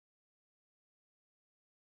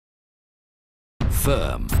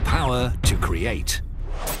FERM, power to create.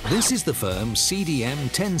 This is the FERM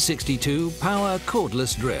CDM1062 power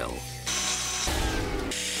cordless drill.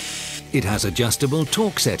 It has adjustable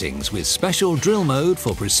torque settings with special drill mode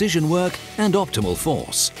for precision work and optimal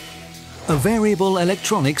force. A variable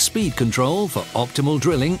electronic speed control for optimal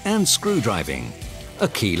drilling and screw driving. A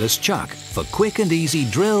keyless chuck for quick and easy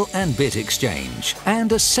drill and bit exchange.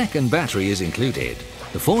 And a second battery is included.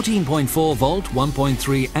 The 14.4 volt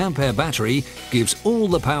 1.3 ampere battery gives all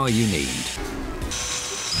the power you need.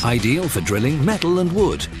 Ideal for drilling metal and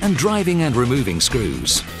wood and driving and removing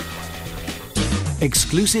screws.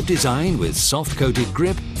 Exclusive design with soft-coated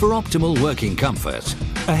grip for optimal working comfort.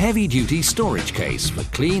 A heavy-duty storage case for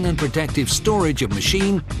clean and protective storage of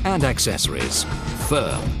machine and accessories.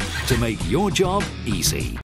 FERM, to make your job easy.